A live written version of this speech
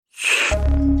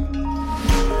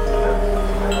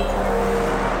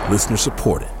Listener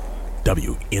supported.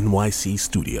 WNYC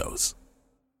Studios.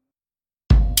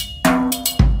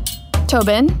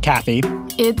 Tobin. Kathy.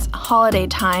 It's holiday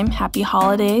time. Happy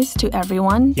holidays to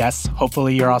everyone. Yes,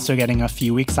 hopefully you're also getting a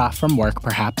few weeks off from work,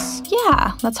 perhaps.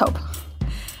 Yeah, let's hope.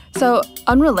 So,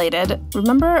 unrelated,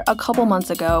 remember a couple months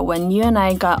ago when you and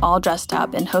I got all dressed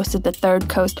up and hosted the Third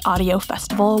Coast Audio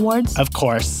Festival Awards? Of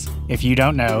course. If you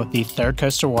don't know, the Third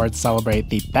Coast Awards celebrate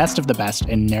the best of the best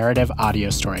in narrative audio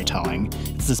storytelling.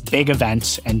 It's this big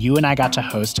event, and you and I got to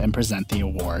host and present the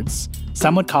awards.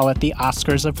 Some would call it the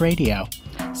Oscars of radio.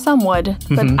 Some would,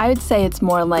 but I would say it's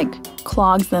more like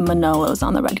clogs than Manolos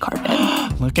on the red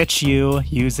carpet. Look at you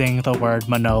using the word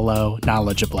Manolo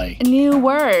knowledgeably. A new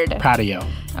word. Proud of you.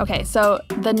 Okay, so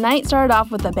the night started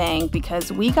off with a bang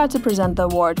because we got to present the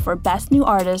award for Best New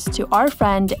Artist to our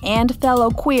friend and fellow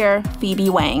queer, Phoebe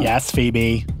Wang. Yes,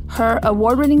 Phoebe. Her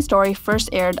award-winning story first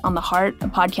aired on The Heart, a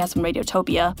podcast from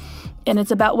Radiotopia, and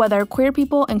it's about whether queer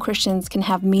people and Christians can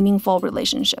have meaningful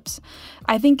relationships.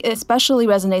 I think it especially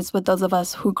resonates with those of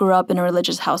us who grew up in a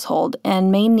religious household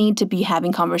and may need to be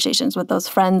having conversations with those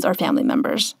friends or family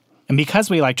members. And because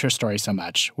we liked her story so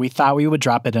much, we thought we would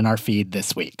drop it in our feed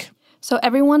this week. So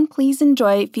everyone, please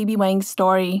enjoy Phoebe Wang's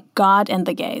story, God and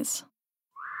the Gays.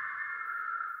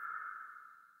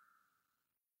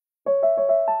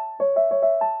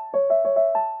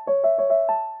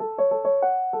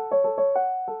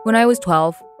 When I was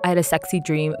 12, I had a sexy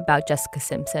dream about Jessica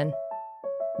Simpson.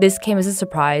 This came as a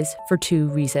surprise for two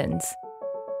reasons.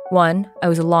 One, I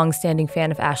was a long-standing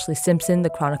fan of Ashlee Simpson, the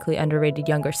chronically underrated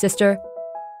younger sister.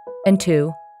 And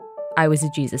two, I was a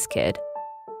Jesus kid.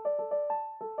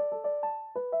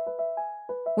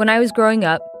 When I was growing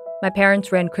up, my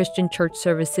parents ran Christian church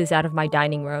services out of my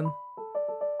dining room.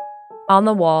 On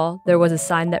the wall, there was a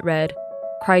sign that read,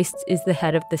 "Christ is the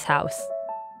head of this house."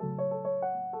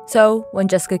 So, when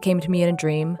Jessica came to me in a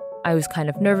dream, I was kind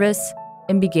of nervous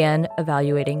and began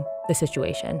evaluating the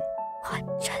situation.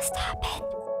 What just happened?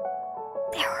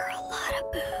 There were a lot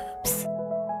of boobs.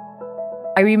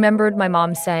 I remembered my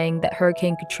mom saying that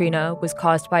Hurricane Katrina was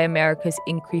caused by America's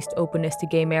increased openness to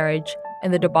gay marriage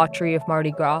and the debauchery of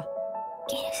Mardi Gras.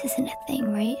 Gayness isn't a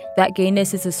thing, right? That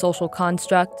gayness is a social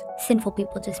construct. Sinful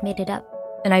people just made it up.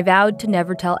 And I vowed to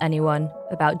never tell anyone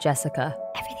about Jessica.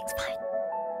 Everything's fine.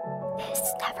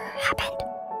 This never happened.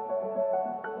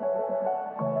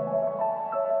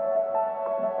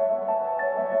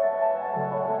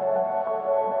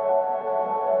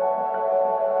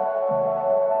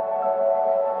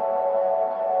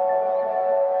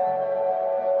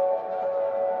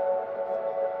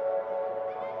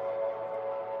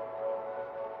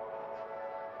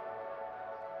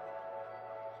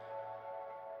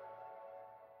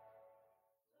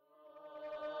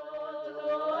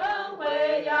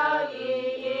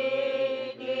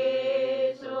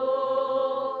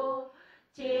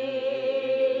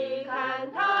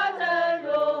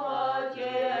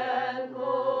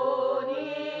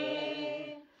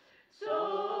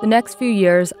 The next few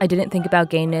years, I didn't think about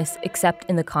gayness except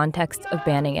in the context of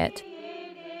banning it.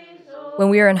 When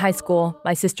we were in high school,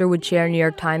 my sister would share New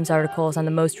York Times articles on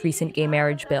the most recent gay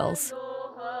marriage bills.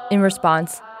 In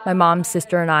response, my mom,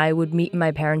 sister, and I would meet in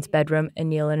my parents' bedroom and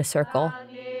kneel in a circle.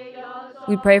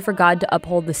 We'd pray for God to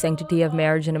uphold the sanctity of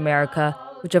marriage in America,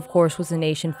 which of course was a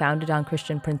nation founded on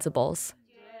Christian principles.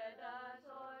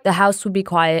 The house would be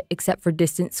quiet except for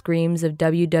distant screams of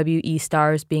WWE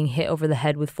stars being hit over the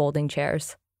head with folding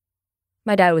chairs.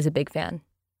 My dad was a big fan.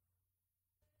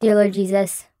 Dear Lord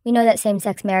Jesus, we know that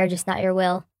same-sex marriage is not your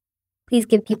will. Please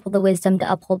give people the wisdom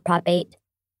to uphold Prop 8.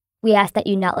 We ask that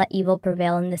you not let evil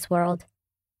prevail in this world.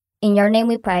 In your name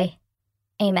we pray.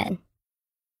 Amen.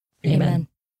 Amen.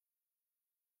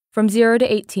 From 0 to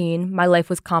 18, my life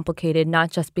was complicated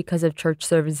not just because of church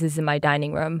services in my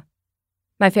dining room.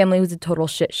 My family was a total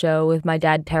shit show, with my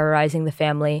dad terrorizing the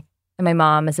family and my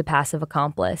mom as a passive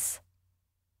accomplice.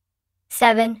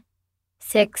 7,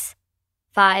 6,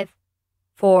 5,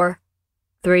 4,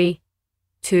 3,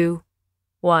 2,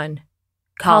 1.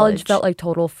 College felt like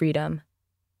total freedom.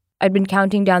 I'd been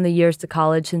counting down the years to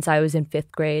college since I was in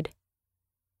 5th grade.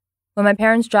 When my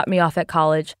parents dropped me off at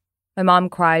college, my mom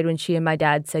cried when she and my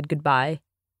dad said goodbye.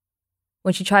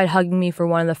 When she tried hugging me for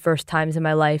one of the first times in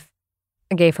my life,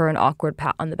 I gave her an awkward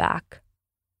pat on the back.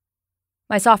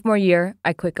 My sophomore year,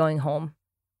 I quit going home.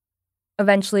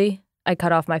 Eventually, I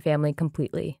cut off my family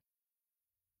completely.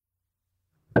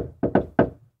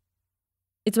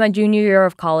 It's my junior year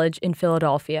of college in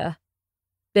Philadelphia.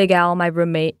 Big Al, my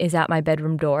roommate, is at my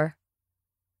bedroom door.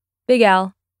 Big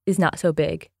Al is not so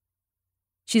big.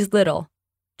 She's little,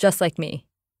 just like me.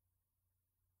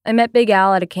 I met Big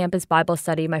Al at a campus Bible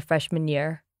study my freshman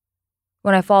year.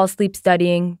 When I fall asleep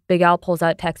studying, Big Al pulls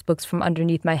out textbooks from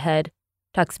underneath my head,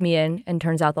 tucks me in, and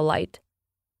turns out the light.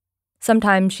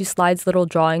 Sometimes she slides little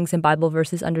drawings and Bible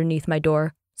verses underneath my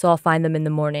door, so I'll find them in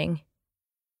the morning.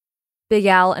 Big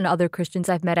Al and other Christians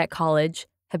I've met at college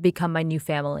have become my new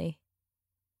family.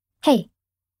 Hey.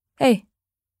 Hey.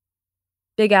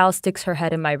 Big Al sticks her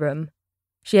head in my room.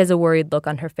 She has a worried look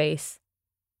on her face.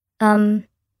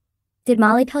 Did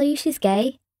Molly tell you she's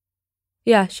gay?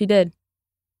 Yeah, she did.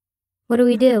 What do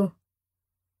we do?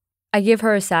 I give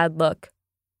her a sad look.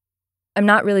 I'm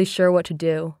not really sure what to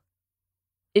do.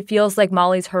 It feels like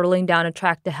Molly's hurtling down a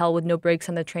track to hell with no brakes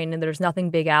on the train, and there's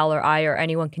nothing Big Al or I or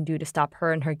anyone can do to stop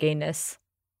her and her gayness.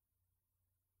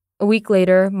 A week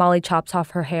later, Molly chops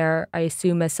off her hair, I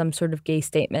assume as some sort of gay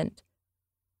statement.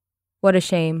 What a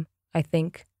shame, I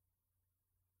think.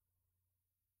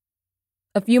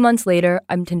 A few months later,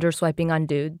 I'm Tinder swiping on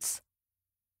dudes.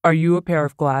 Are you a pair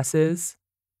of glasses?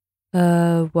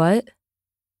 What?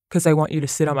 'Cause I want you to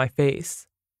sit on my face.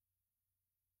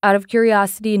 Out of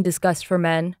curiosity and disgust for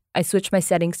men, I switch my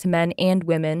settings to men and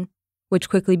women, which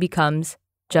quickly becomes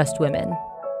just women.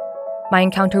 My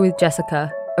encounter with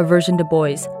Jessica, a version to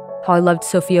boys, how I loved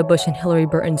Sophia Bush and Hillary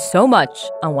Burton so much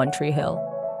on One Tree Hill.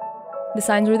 The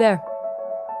signs were there.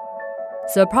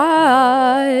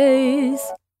 Surprise!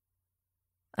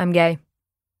 I'm gay.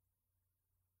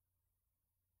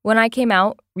 When I came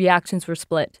out, reactions were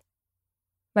split.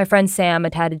 My friend Sam, a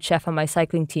tatted chef on my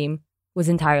cycling team, was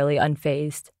entirely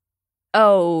unfazed.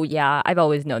 Oh, yeah, I've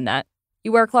always known that.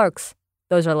 You wear Clarks.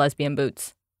 Those are lesbian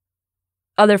boots.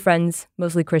 Other friends,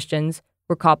 mostly Christians,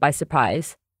 were caught by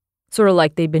surprise, sort of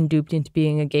like they'd been duped into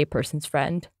being a gay person's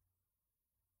friend.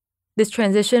 This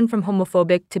transition from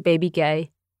homophobic to baby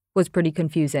gay was pretty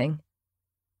confusing.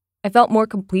 I felt more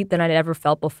complete than I'd ever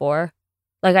felt before,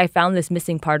 like I found this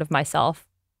missing part of myself.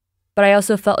 But I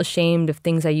also felt ashamed of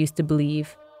things I used to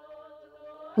believe.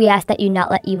 We ask that you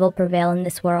not let evil prevail in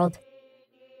this world.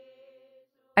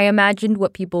 I imagined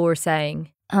what people were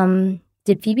saying.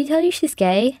 Did Phoebe tell you she's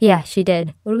gay? Yeah, she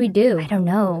did. What do we do? I don't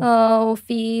know. Oh,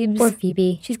 Phoebes. Poor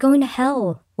Phoebe. She's going to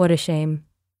hell. What a shame.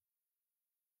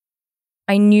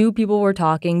 I knew people were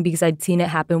talking because I'd seen it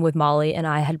happen with Molly and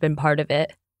I had been part of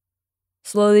it.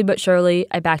 Slowly but surely,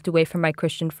 I backed away from my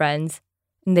Christian friends,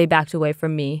 and they backed away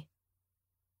from me.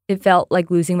 It felt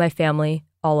like losing my family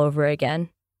all over again.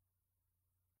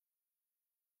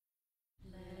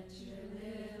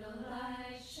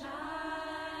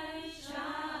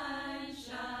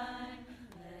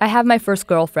 I have my first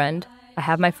girlfriend. I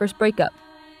have my first breakup.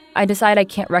 I decide I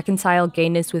can't reconcile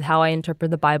gayness with how I interpret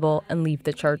the Bible and leave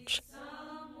the church.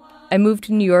 I moved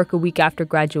to New York a week after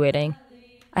graduating.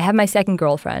 I have my second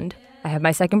girlfriend. I have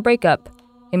my second breakup.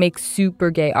 I make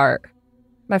super gay art.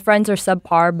 My friends are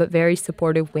subpar but very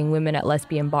supportive wing women at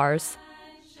lesbian bars.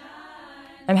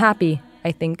 I'm happy,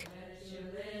 I think.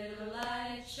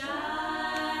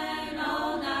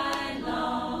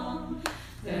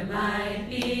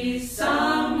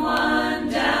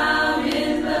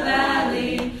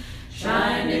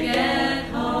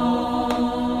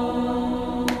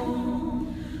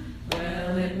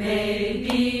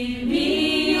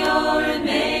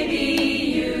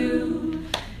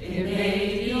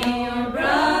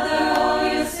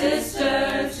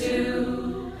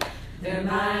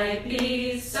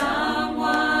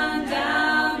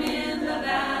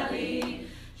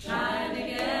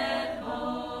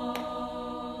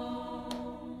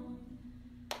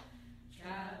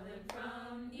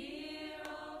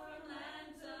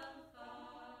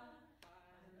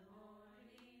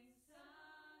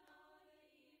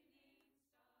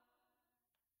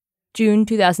 June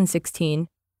 2016.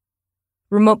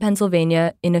 Remote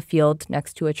Pennsylvania, in a field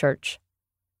next to a church.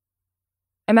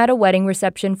 I'm at a wedding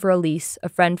reception for Elise, a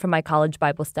friend from my college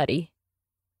Bible study.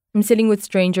 I'm sitting with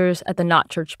strangers at the not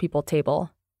church people table.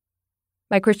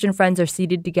 My Christian friends are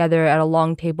seated together at a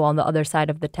long table on the other side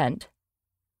of the tent.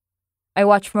 I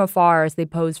watch from afar as they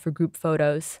pose for group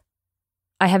photos.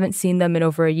 I haven't seen them in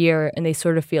over a year, and they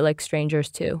sort of feel like strangers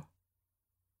too.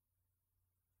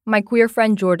 My queer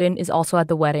friend Jordan is also at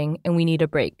the wedding, and we need a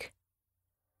break.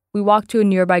 We walk to a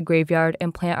nearby graveyard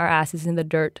and plant our asses in the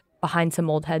dirt behind some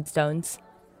old headstones.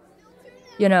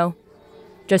 You know,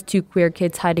 just two queer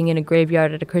kids hiding in a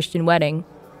graveyard at a Christian wedding.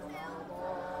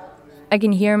 I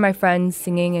can hear my friends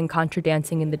singing and contra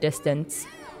dancing in the distance.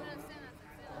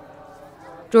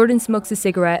 Jordan smokes a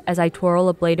cigarette as I twirl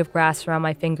a blade of grass around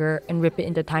my finger and rip it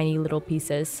into tiny little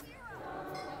pieces.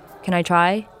 Can I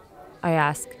try? I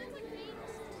ask.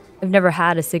 I've never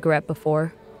had a cigarette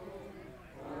before.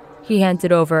 He hands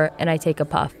it over and I take a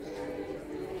puff.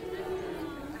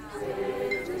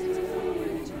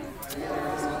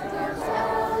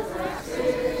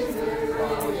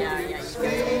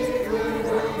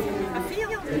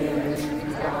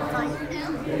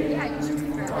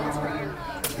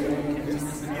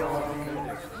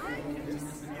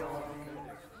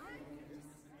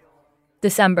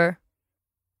 December.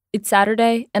 It's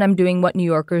Saturday, and I'm doing what New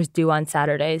Yorkers do on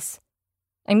Saturdays.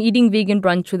 I'm eating vegan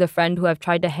brunch with a friend who I've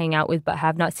tried to hang out with but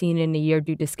have not seen in a year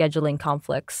due to scheduling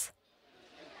conflicts.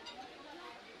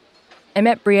 I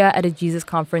met Bria at a Jesus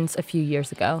conference a few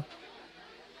years ago.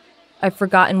 I've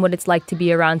forgotten what it's like to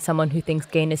be around someone who thinks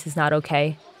gayness is not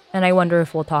okay, and I wonder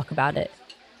if we'll talk about it.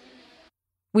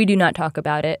 We do not talk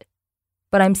about it,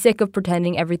 but I'm sick of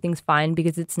pretending everything's fine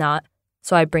because it's not,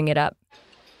 so I bring it up.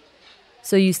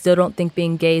 So you still don't think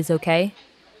being gay is okay?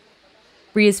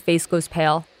 Bria's face goes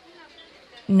pale.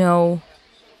 No,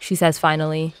 she says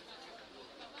finally.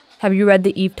 Have you read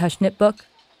the Eve Tushnet book?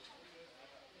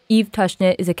 Eve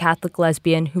Tushnet is a Catholic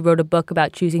lesbian who wrote a book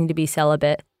about choosing to be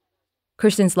celibate.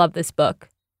 Christians love this book.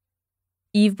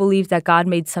 Eve believes that God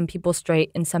made some people straight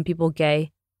and some people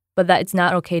gay, but that it's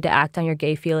not okay to act on your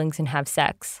gay feelings and have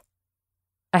sex.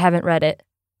 I haven't read it,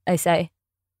 I say.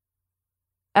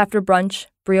 After brunch,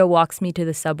 Bria walks me to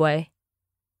the subway.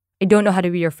 I don't know how to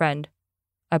be your friend,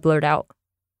 I blurt out.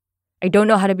 I don't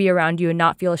know how to be around you and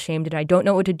not feel ashamed, and I don't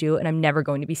know what to do, and I'm never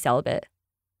going to be celibate.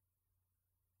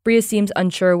 Bria seems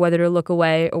unsure whether to look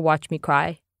away or watch me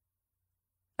cry.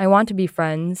 I want to be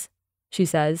friends, she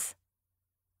says.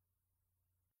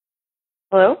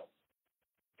 Hello?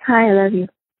 Hi, I love you.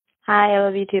 Hi, I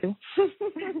love you too.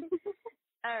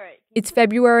 All right. It's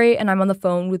February, and I'm on the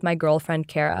phone with my girlfriend,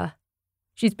 Kara.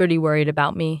 She's pretty worried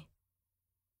about me.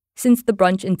 Since the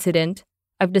brunch incident,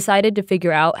 I've decided to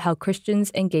figure out how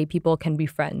Christians and gay people can be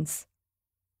friends.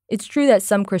 It's true that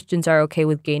some Christians are okay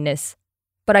with gayness,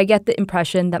 but I get the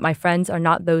impression that my friends are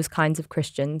not those kinds of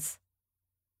Christians.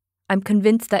 I'm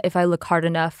convinced that if I look hard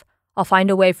enough, I'll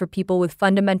find a way for people with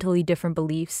fundamentally different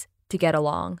beliefs to get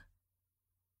along.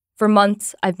 For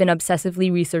months, I've been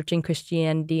obsessively researching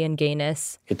Christianity and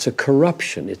gayness. It's a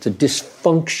corruption. It's a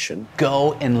dysfunction.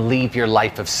 Go and leave your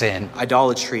life of sin.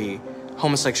 Idolatry,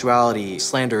 homosexuality,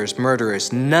 slanderers,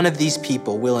 murderers, none of these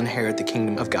people will inherit the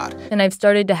kingdom of God. And I've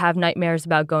started to have nightmares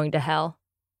about going to hell.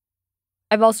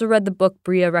 I've also read the book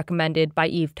Bria recommended by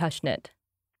Eve Tushnet.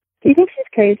 Do you think she's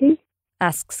crazy?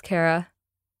 Asks Kara.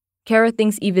 Kara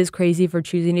thinks Eve is crazy for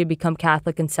choosing to become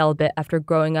Catholic and celibate after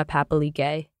growing up happily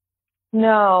gay.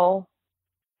 No.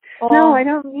 No, I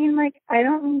don't mean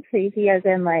crazy as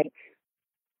in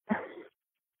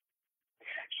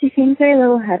she seems very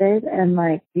level-headed and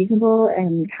reasonable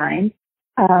and kind.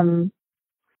 But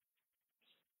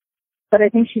I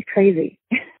think she's crazy.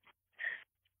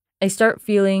 I start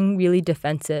feeling really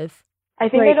defensive. I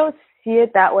think I don't see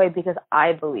it that way because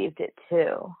I believed it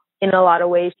too. In a lot of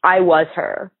ways, I was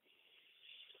her.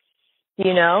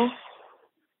 You know?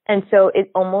 And so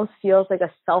it almost feels like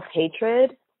a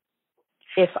self-hatred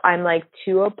if I'm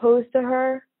too opposed to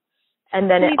her. And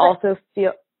then it also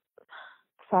feels...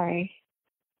 Sorry.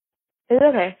 It's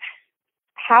okay.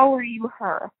 How were you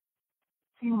her?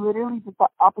 She literally did the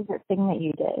opposite thing that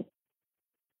you did.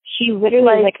 She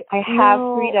literally I have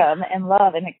freedom and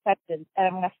love and acceptance, and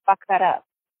I'm going to fuck that up.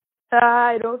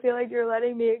 I don't feel like you're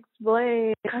letting me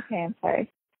explain. Okay, I'm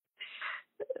sorry.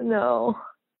 No.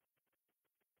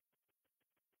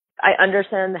 I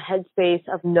understand the headspace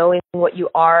of knowing what you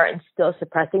are and still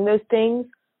suppressing those things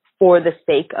for the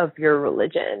sake of your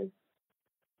religion.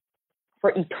 For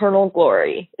eternal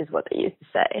glory is what they used to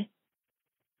say.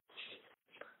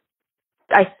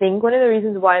 I think one of the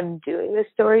reasons why I'm doing this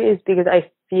story is because I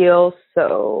feel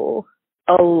so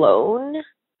alone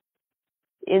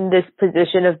in this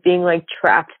position of being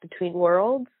trapped between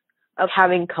worlds, of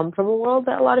having come from a world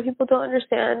that a lot of people don't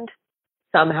understand.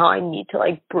 Somehow I need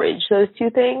to bridge those two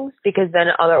things, because then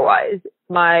otherwise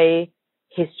my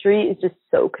history is just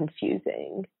so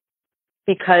confusing,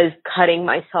 because cutting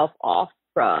myself off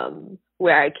from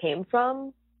where I came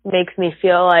from makes me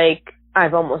feel like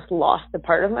I've almost lost a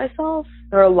part of myself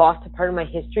or lost a part of my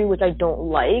history, which I don't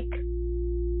like,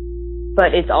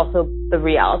 but it's also the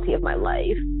reality of my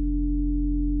life.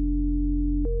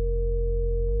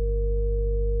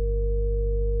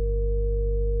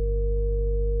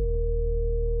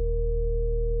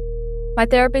 My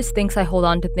therapist thinks I hold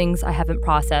on to things I haven't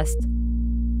processed.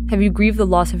 Have you grieved the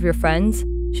loss of your friends?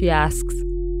 She asks.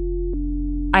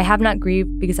 I have not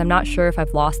grieved because I'm not sure if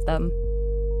I've lost them.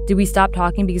 Did we stop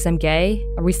talking because I'm gay?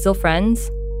 Are we still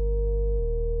friends?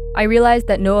 I realize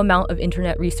that no amount of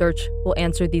internet research will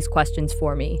answer these questions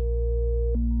for me.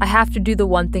 I have to do the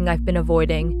one thing I've been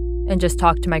avoiding and just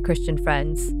talk to my Christian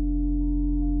friends.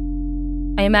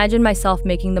 I imagine myself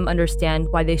making them understand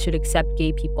why they should accept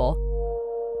gay people.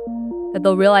 That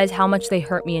they'll realize how much they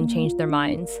hurt me and change their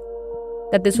minds.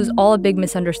 That this was all a big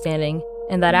misunderstanding,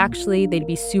 and that actually they'd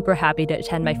be super happy to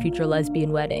attend my future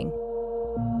lesbian wedding.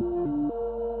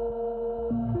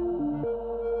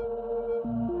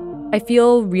 I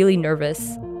feel really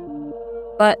nervous.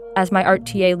 But as my art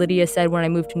TA Lydia said when I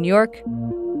moved to New York,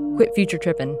 quit future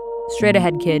tripping. Straight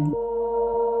ahead, kid.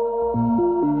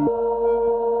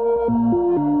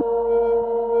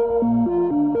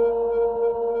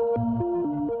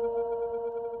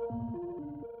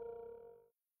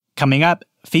 Coming up,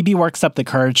 Phoebe works up the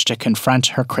courage to confront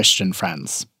her Christian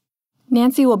friends.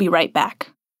 Nancy will be right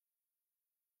back.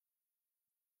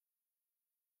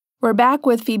 We're back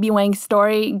with Phoebe Wang's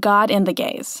story, God and the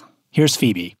Gays. Here's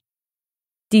Phoebe.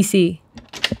 DC.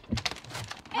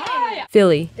 Hey.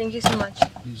 Philly. Thank you so much.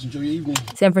 Please enjoy your evening.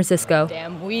 San Francisco.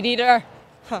 Damn weed eater.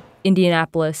 Huh.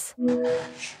 Indianapolis.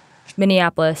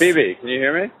 Minneapolis. Phoebe, can you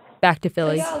hear me? Back to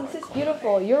Philly. Yeah, this is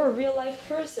beautiful. You're a real life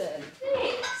person.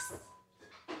 Thanks.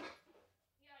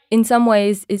 In some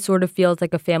ways, it sort of feels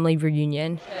like a family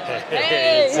reunion.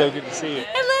 Hey, it's so good to see you.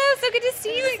 Hello, so good to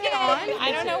see you again.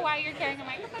 I don't know why you're carrying a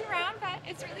microphone around, but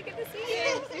it's really good to see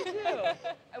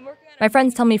you. My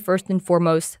friends tell me first and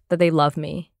foremost that they love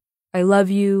me. I love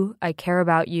you, I care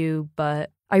about you,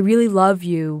 but I really love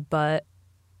you, but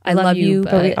I love you,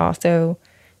 but we also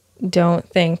don't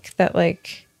think that,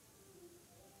 like,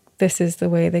 this is the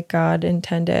way that God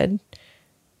intended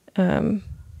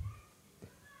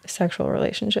sexual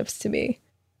relationships to be.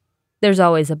 There's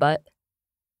always a but.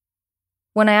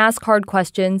 When I ask hard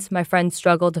questions, my friends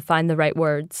struggle to find the right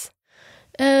words.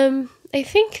 I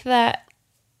think that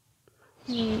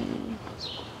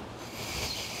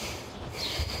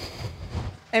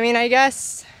I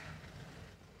guess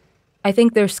I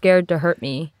think they're scared to hurt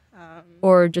me,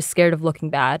 or just scared of looking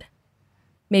bad.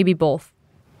 Maybe both.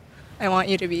 I want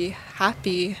you to be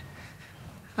happy,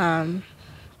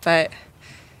 but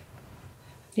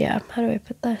yeah, how do I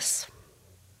put this?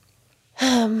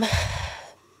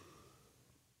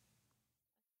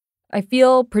 I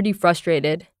feel pretty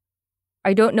frustrated.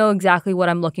 I don't know exactly what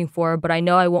I'm looking for, but I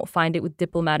know I won't find it with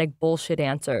diplomatic bullshit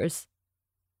answers.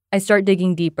 I start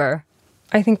digging deeper.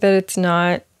 I think that it's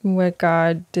not what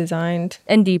God designed.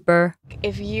 And deeper.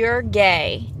 If you're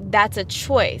gay, that's a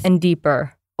choice. And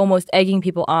deeper. Almost egging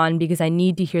people on because I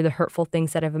need to hear the hurtful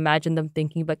things that I've imagined them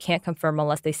thinking but can't confirm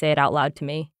unless they say it out loud to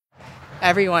me.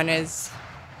 Everyone is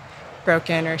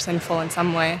broken or sinful in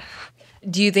some way.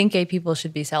 Do you think gay people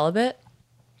should be celibate?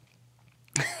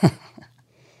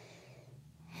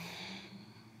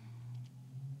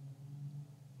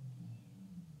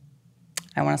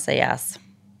 I want to say yes.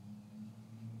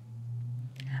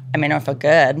 I don't feel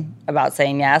good about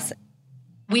saying yes.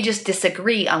 We just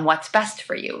disagree on what's best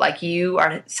for you. Like, you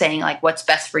are saying, like, what's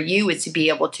best for you is to be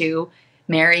able to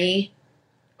marry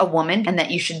a woman and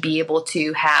that you should be able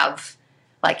to have,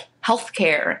 like, health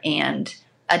care and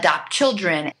adopt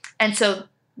children. And so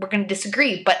we're going to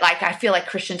disagree. But, like, I feel like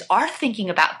Christians are thinking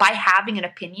about, by having an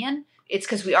opinion, it's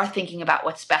because we are thinking about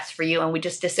what's best for you, and we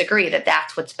just disagree that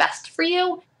that's what's best for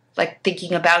you. Like,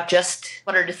 thinking about just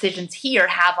what our decisions here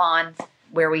have on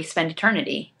where we spend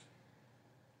eternity.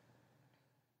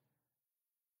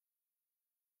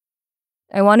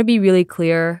 I want to be really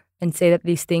clear and say that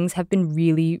these things have been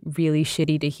really, really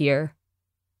shitty to hear.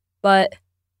 But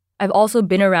I've also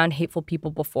been around hateful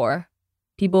people before.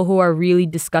 People who are really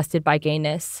disgusted by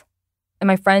gayness. And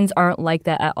my friends aren't like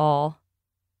that at all.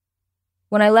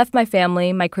 When I left my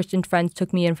family, my Christian friends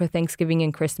took me in for Thanksgiving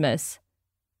and Christmas.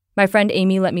 My friend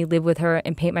Amy let me live with her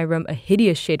and paint my room a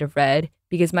hideous shade of red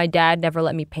because my dad never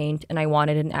let me paint and I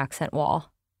wanted an accent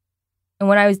wall. And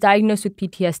when I was diagnosed with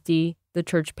PTSD, the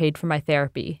church paid for my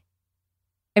therapy.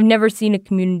 I've never seen a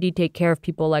community take care of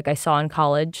people like I saw in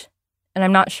college, and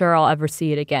I'm not sure I'll ever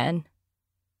see it again.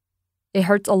 It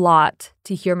hurts a lot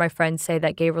to hear my friends say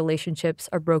that gay relationships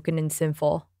are broken and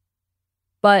sinful.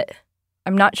 But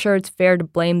I'm not sure it's fair to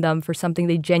blame them for something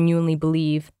they genuinely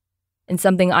believe, and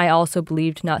something I also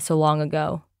believed not so long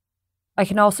ago. I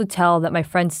can also tell that my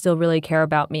friends still really care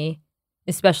about me,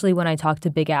 especially when I talk to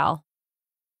Big Al.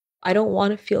 I don't want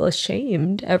to feel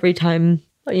ashamed every time,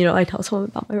 I tell someone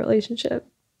about my relationship.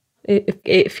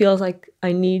 It feels like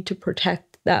I need to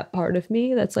protect that part of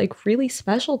me that's, like, really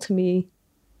special to me.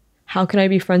 How can I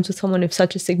be friends with someone if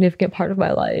such a significant part of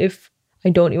my life, I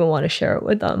don't even want to share it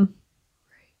with them?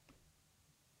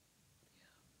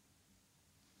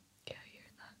 Yeah, I hear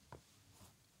that.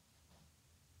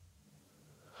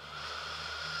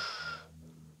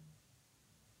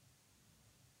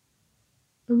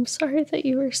 I'm sorry that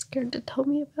you were scared to tell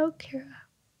me about Kara.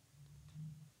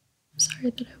 I'm sorry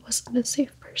that I wasn't a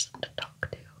safe person to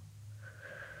talk to.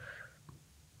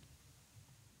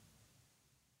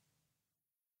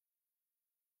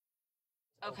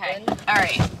 Okay. All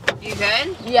right. You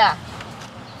good? Yeah.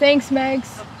 Thanks,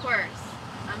 Megs. Of course.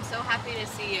 I'm so happy to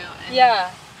see you. And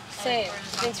yeah. Same.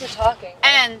 Thanks for talking.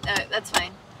 And that's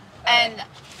fine. And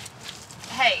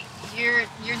hey, you're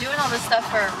doing all this stuff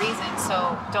for a reason,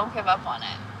 so don't give up on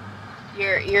it.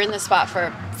 You're in the spot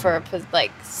for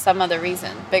like some other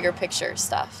reason, bigger picture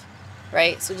stuff,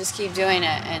 right? So just keep doing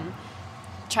it and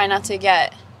try not to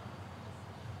get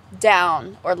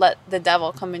down or let the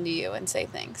devil come into you and say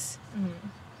things.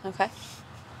 Mm-hmm. Okay?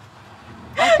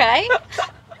 Okay?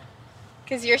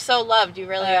 Because you're so loved. You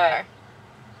really are.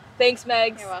 Thanks,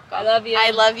 Megs. You're welcome. I love you.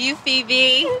 I love you,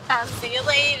 Phoebe. I'll see you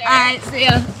later. All right, see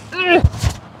ya.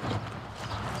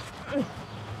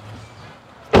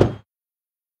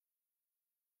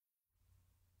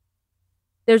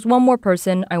 There's one more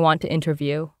person I want to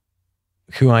interview.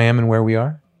 Who I am and where we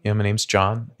are? Yeah, my name's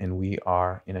John, and we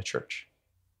are in a church.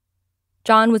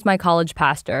 John was my college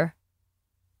pastor.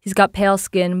 He's got pale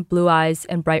skin, blue eyes,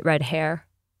 and bright red hair.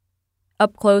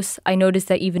 Up close, I noticed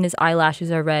that even his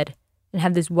eyelashes are red and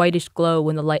have this whitish glow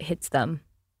when the light hits them.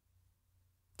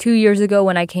 2 years ago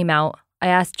when I came out, I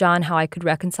asked John how I could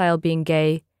reconcile being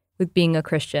gay with being a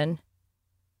Christian.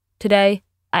 Today,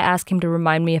 I ask him to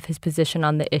remind me of his position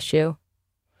on the issue.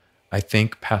 I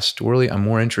think pastorally, I'm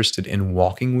more interested in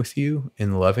walking with you,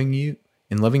 in loving you.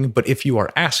 But if you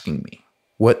are asking me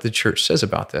what the church says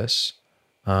about this,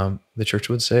 the church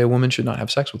would say a woman should not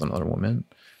have sex with another woman.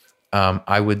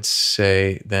 I would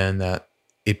say then that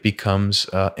it becomes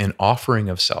an offering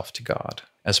of self to God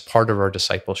as part of our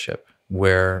discipleship,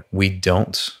 where we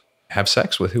don't have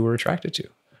sex with who we're attracted to,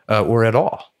 or at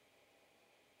all.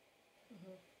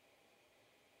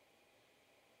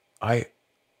 I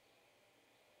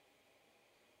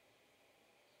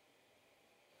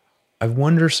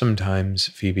wonder sometimes,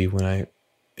 Phoebe,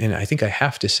 and I think I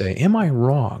have to say, am I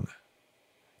wrong?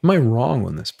 Am I wrong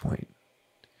on this point?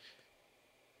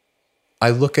 I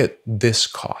look at this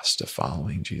cost of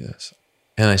following Jesus,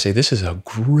 and I say, this is a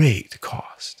great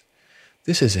cost.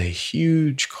 This is a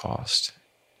huge cost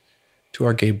to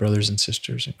our gay brothers and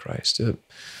sisters in Christ.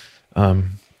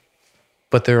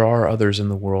 But there are others in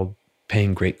the world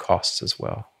paying great costs as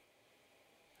well.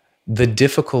 The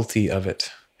difficulty of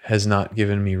it has not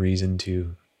given me reason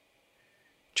to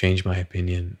change my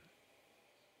opinion.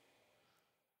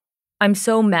 I'm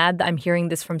so mad that I'm hearing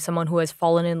this from someone who has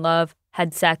fallen in love,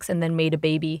 had sex, and then made a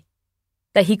baby.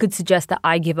 That he could suggest that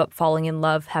I give up falling in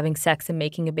love, having sex, and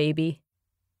making a baby.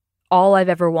 All I've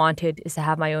ever wanted is to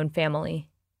have my own family.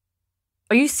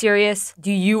 Are you serious?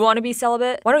 Do you want to be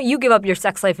celibate? Why don't you give up your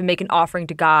sex life and make an offering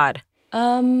to God?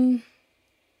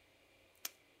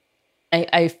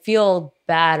 I feel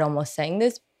bad almost saying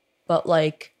this, but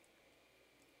like,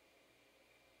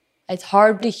 it's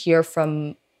hard to hear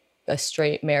from a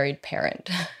straight married parent.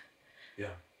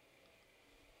 Yeah.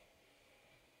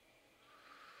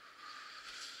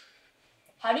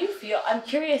 How do you feel? I'm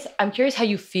curious how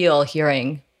you feel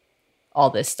hearing all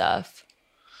this stuff.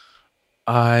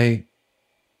 Love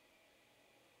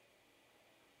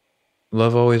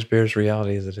always bears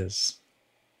reality as it is.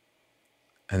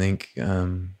 I think, I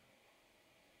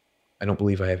don't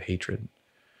believe I have hatred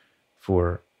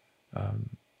for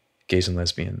gays and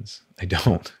lesbians. I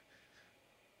don't.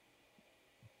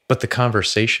 But the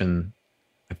conversation,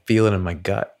 I feel it in my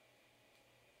gut.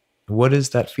 What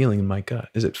is that feeling in my gut?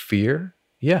 Is it fear?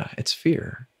 Yeah, it's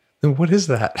fear. Then what is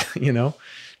that? Do you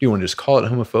want to just call it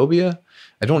homophobia?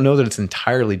 I don't know that it's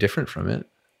entirely different from it.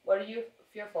 What are you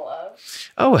fearful of?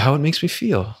 Oh, how it makes me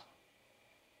feel.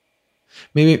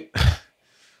 Maybe,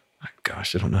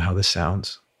 gosh, I don't know how this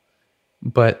sounds,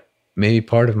 but maybe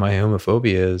part of my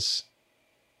homophobia is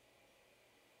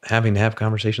having to have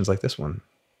conversations like this one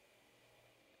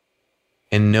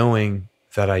and knowing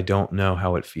that I don't know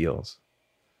how it feels,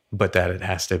 but that it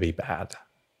has to be bad.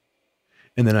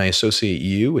 And then I associate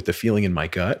you with the feeling in my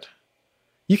gut.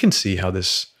 You can see how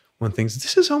this one thinks,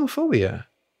 this is homophobia.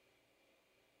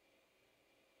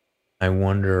 I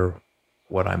wonder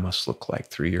what I must look like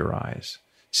through your eyes,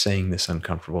 saying this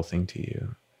uncomfortable thing to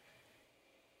you.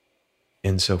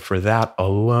 And so for that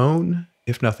alone,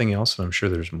 if nothing else, and I'm sure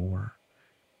there's more,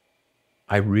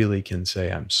 I really can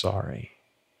say I'm sorry.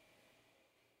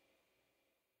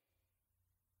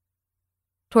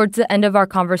 Towards the end of our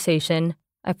conversation,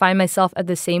 I find myself at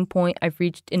the same point I've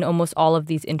reached in almost all of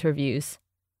these interviews.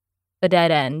 A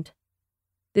dead end.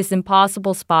 This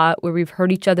impossible spot where we've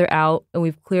heard each other out and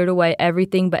we've cleared away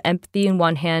everything but empathy in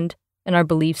one hand and our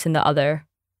beliefs in the other.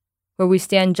 Where we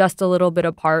stand just a little bit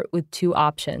apart with two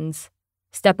options.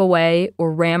 Step away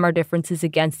or ram our differences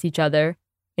against each other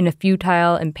in a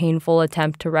futile and painful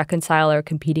attempt to reconcile our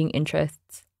competing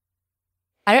interests.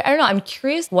 I don't know. I'm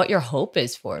curious what your hope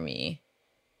is for me.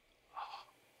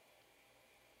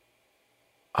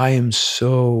 I am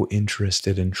so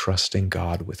interested in trusting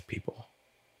God with people.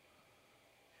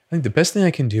 I think the best thing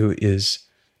I can do is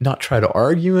not try to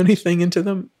argue anything into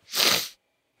them,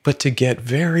 but to get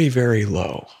very, very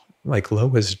low, like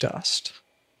low as dust,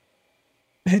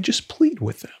 and just plead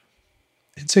with them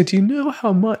and say, do you know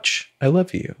how much I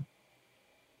love you?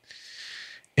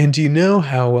 And do you know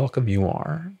how welcome you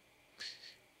are?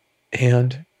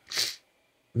 And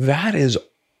that is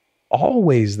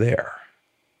always there.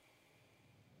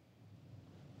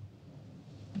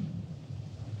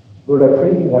 Lord, I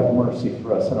pray you have mercy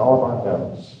for us in all of our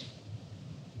no's.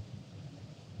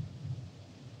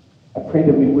 I pray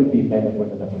that we would be men and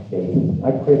women of faith.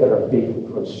 I pray that our faith would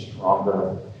grow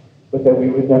stronger, but that we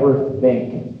would never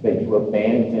think that you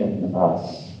abandon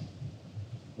us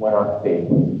when our faith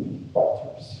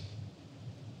falters.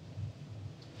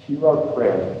 Hear our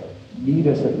prayer. Meet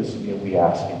us at this meal, we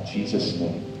ask in Jesus'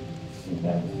 name.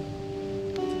 Amen.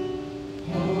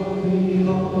 Holy,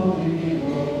 holy,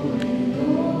 holy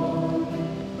Lord,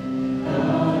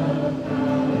 God of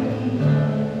power and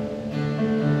might,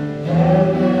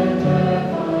 heaven and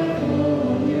earth are full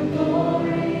of your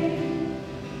glory.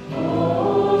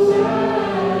 Hosanna,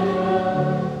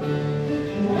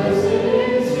 blessed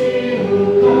is he who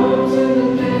comes in the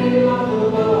name of the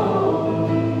Lord.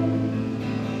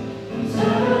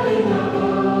 Hosanna.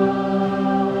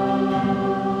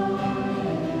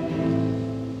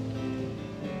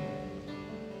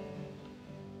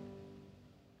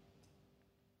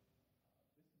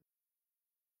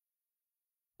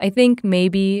 I think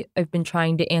maybe I've been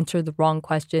trying to answer the wrong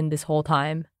question this whole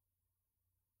time.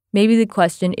 Maybe the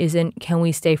question isn't, can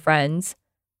we stay friends,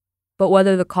 but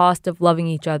whether the cost of loving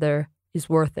each other is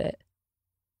worth it.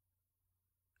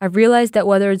 I've realized that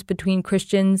whether it's between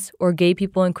Christians or gay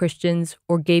people and Christians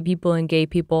or gay people and gay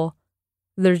people,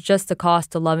 there's just a cost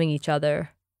to loving each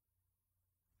other.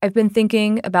 I've been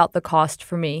thinking about the cost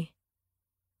for me,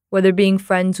 whether being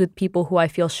friends with people who I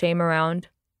feel shame around,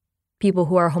 people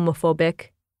who are homophobic,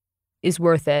 is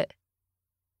worth it.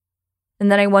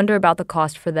 And then I wonder about the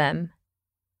cost for them,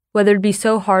 whether it'd be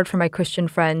so hard for my Christian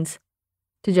friends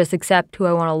to just accept who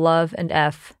I want to love and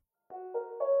F.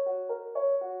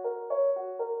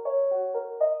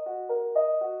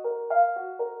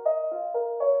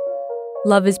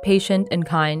 Love is patient and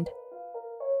kind.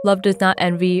 Love does not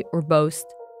envy or boast.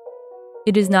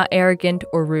 It is not arrogant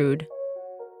or rude.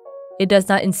 It does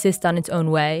not insist on its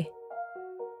own way.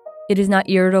 It is not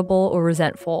irritable or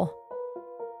resentful.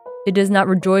 It does not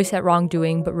rejoice at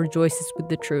wrongdoing, but rejoices with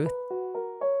the truth.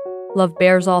 Love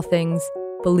bears all things,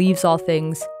 believes all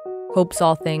things, hopes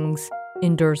all things,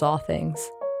 endures all things.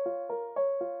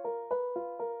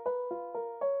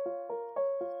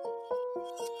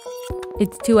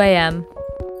 It's 2 a.m.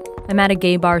 I'm at a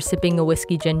gay bar sipping a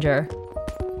whiskey ginger.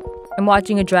 I'm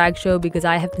watching a drag show because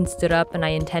I have been stood up and I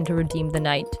intend to redeem the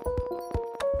night.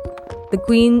 The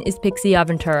queen is Pixie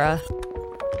Aventura.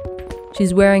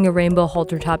 She's wearing a rainbow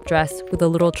halter-top dress with a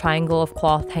little triangle of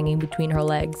cloth hanging between her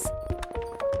legs.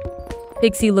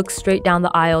 Pixie looks straight down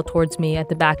the aisle towards me at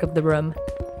the back of the room.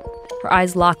 Her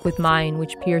eyes lock with mine,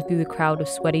 which peer through the crowd of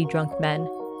sweaty, drunk men.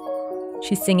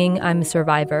 She's singing I'm a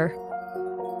Survivor.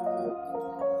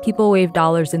 People wave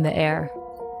dollars in the air.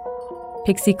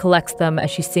 Pixie collects them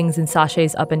as she sings and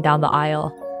sashays up and down the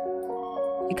aisle.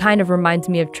 It kind of reminds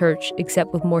me of church,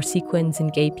 except with more sequins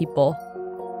and gay people.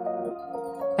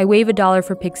 I wave $1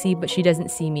 for Pixie, but she doesn't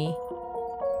see me.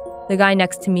 The guy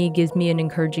next to me gives me an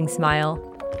encouraging smile.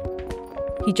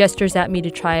 He gestures at me to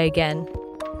try again,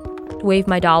 to wave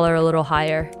my dollar a little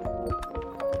higher.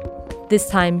 This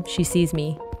time, she sees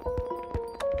me.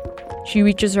 She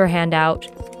reaches her hand out,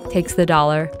 takes the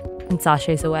 $1, and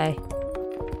sashays away.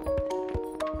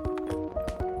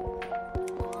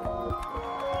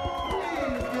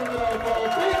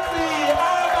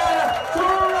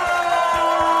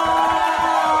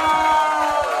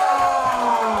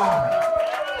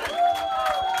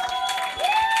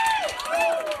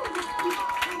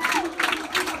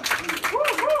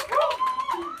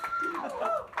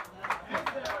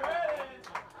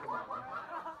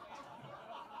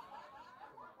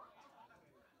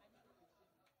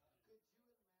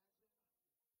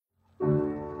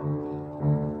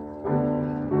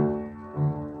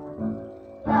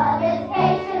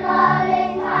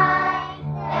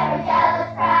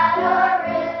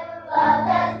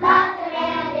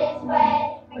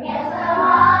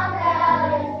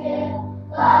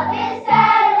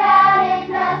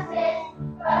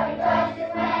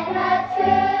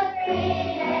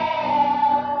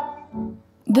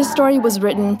 This story was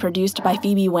written, produced by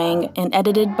Phoebe Wang, and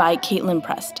edited by Caitlin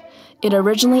Prest. It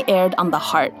originally aired on The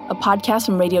Heart, a podcast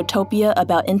from Radiotopia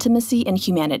about intimacy and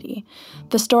humanity.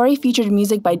 The story featured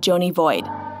music by Joni Void.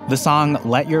 The song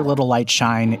Let Your Little Light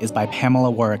Shine is by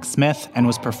Pamela Warwick Smith and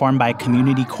was performed by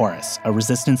Community Chorus, a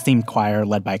resistance-themed choir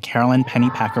led by Carolyn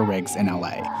Pennypacker Riggs in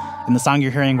LA. And the song you're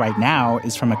hearing right now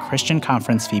is from a Christian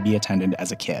conference Phoebe attended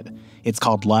as a kid. It's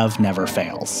called Love Never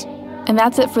Fails. And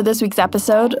that's it for this week's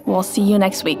episode. We'll see you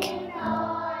next week.